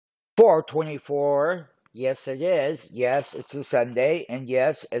424. Yes, it is. Yes, it's a Sunday. And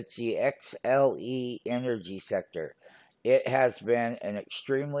yes, it's the XLE energy sector. It has been an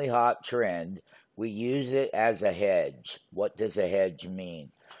extremely hot trend. We use it as a hedge. What does a hedge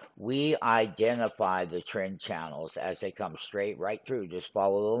mean? We identify the trend channels as they come straight right through. Just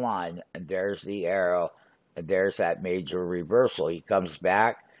follow the line, and there's the arrow, and there's that major reversal. He comes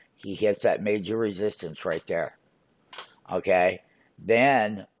back, he hits that major resistance right there. Okay?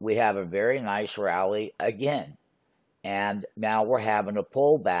 Then we have a very nice rally again. And now we're having a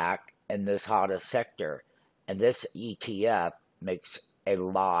pullback in this hottest sector. And this ETF makes a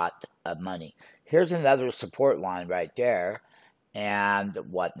lot of money. Here's another support line right there and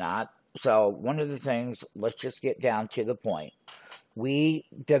whatnot. So, one of the things, let's just get down to the point. We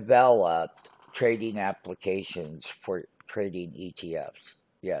developed trading applications for trading ETFs.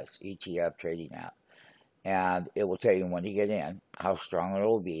 Yes, ETF trading app. And it will tell you when you get in how strong it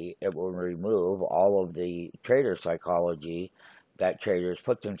will be. It will remove all of the trader psychology that traders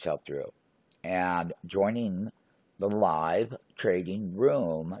put themselves through. And joining the live trading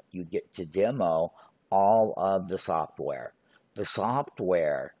room, you get to demo all of the software. The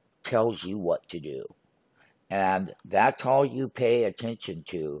software tells you what to do. And that's all you pay attention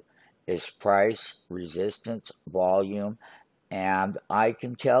to is price, resistance, volume, and I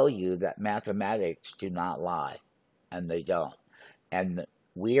can tell you that mathematics do not lie, and they don't. And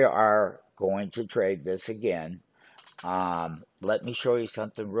we are going to trade this again. Let me show you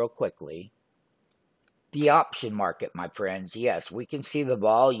something real quickly. The option market, my friends, yes, we can see the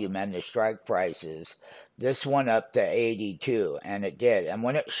volume and the strike prices. This one up to 82, and it did. And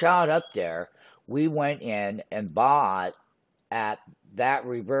when it shot up there, we went in and bought at that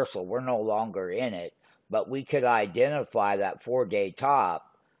reversal. We're no longer in it, but we could identify that 4-day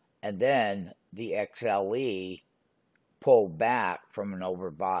top, and then the XLE pulled back from an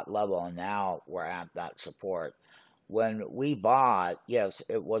overbought level, and now we're at that support. When we bought, yes,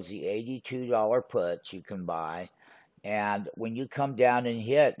 it was the $82 puts you can buy, and when you come down and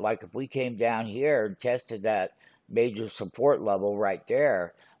hit, like if we came down here and tested that major support level right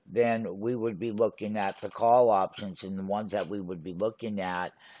there, then we would be looking at the call options, and the ones that we would be looking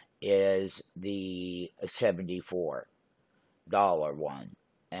at is the $74 one.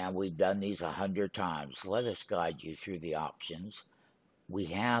 And we've done these 100 times. Let us guide you through the options. We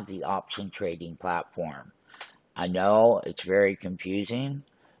have the option trading platform. I know it's very confusing,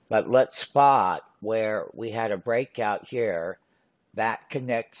 but let's spot where we had a breakout here that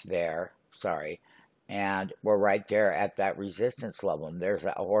connects there. Sorry. And we're right there at that resistance level. And there's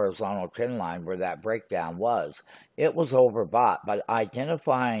that horizontal trend line where that breakdown was. It was overbought, but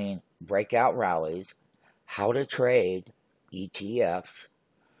identifying breakout rallies, how to trade ETFs,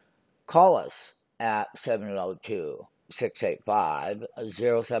 call us at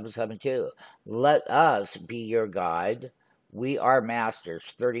 702-685-0772. Let us be your guide. We are masters,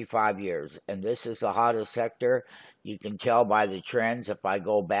 35 years, and this is the hottest sector. You can tell by the trends. If I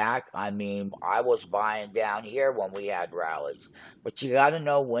go back, I mean, I was buying down here when we had rallies. But you got to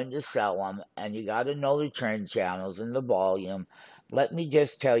know when to sell them, and you got to know the trend channels and the volume. Let me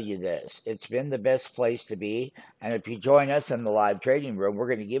just tell you this. It's been the best place to be, and if you join us in the live trading room, we're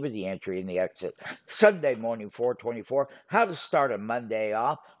going to give you the entry and the exit. Sunday morning, 424, how to start a Monday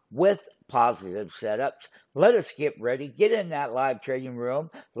off with positive setups. Let us get ready. Get in that live trading room.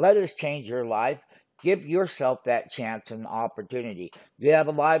 Let us change your life. Give yourself that chance and opportunity. Do you have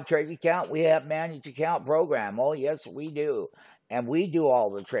a live trading account? We have managed account program. Oh, yes, we do. And we do all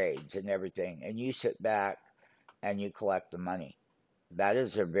the trades and everything. And you sit back and you collect the money. That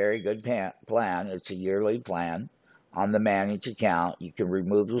is a very good plan. It's a yearly plan on the managed account. You can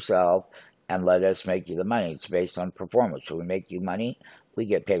remove yourself and let us make you the money. It's based on performance. So we make you money, we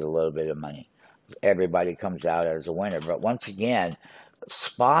get paid a little bit of money. Everybody comes out as a winner. But once again,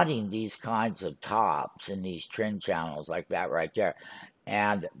 spotting these kinds of tops in these trend channels like that right there,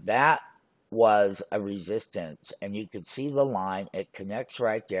 and that was a resistance, and you can see the line. It connects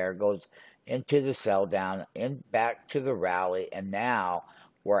right there, goes into the sell down, in back to the rally, and now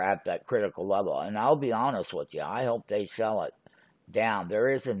we're at that critical level. And I'll be honest with you, I hope they sell it down. There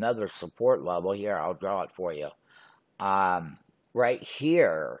is another support level here. I'll draw it for you. Right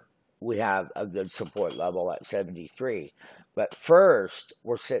here, we have a good support level at 73. But first,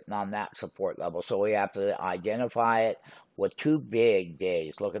 we're sitting on that support level. So we have to identify it with 2 big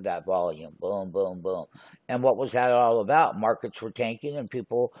days. Look at that volume. Boom, boom, boom. And what was that all about? Markets were tanking and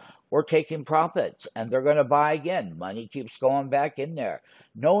people were taking profits. And they're going to buy again. Money keeps going back in there.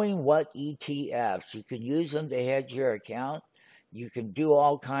 Knowing what ETFs, you can use them to hedge your account. You can do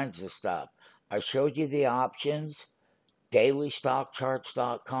all kinds of stuff. I showed you the options.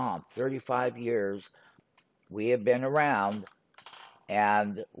 DailyStockCharts.com. 35 years we have been around,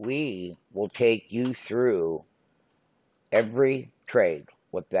 and we will take you through every trade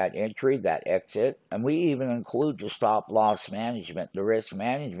with that entry, that exit, and we even include the stop loss management. The risk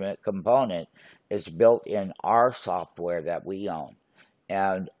management component is built in our software that we own.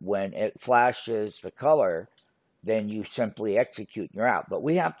 And when it flashes the color, then you simply execute and you're out. But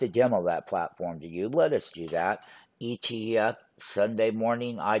we have to demo that platform to you. Let us do that. ETF Sunday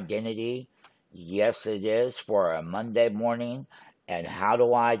morning identity. Yes, it is for a Monday morning. And how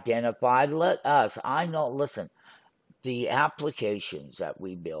do I identify? Let us. I know, listen, the applications that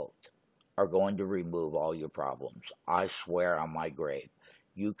we built are going to remove all your problems. I swear on my grave.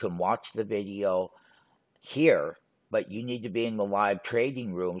 You can watch the video here, but you need to be in the live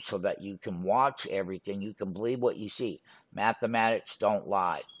trading room so that you can watch everything. You can believe what you see. Mathematics don't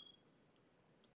lie.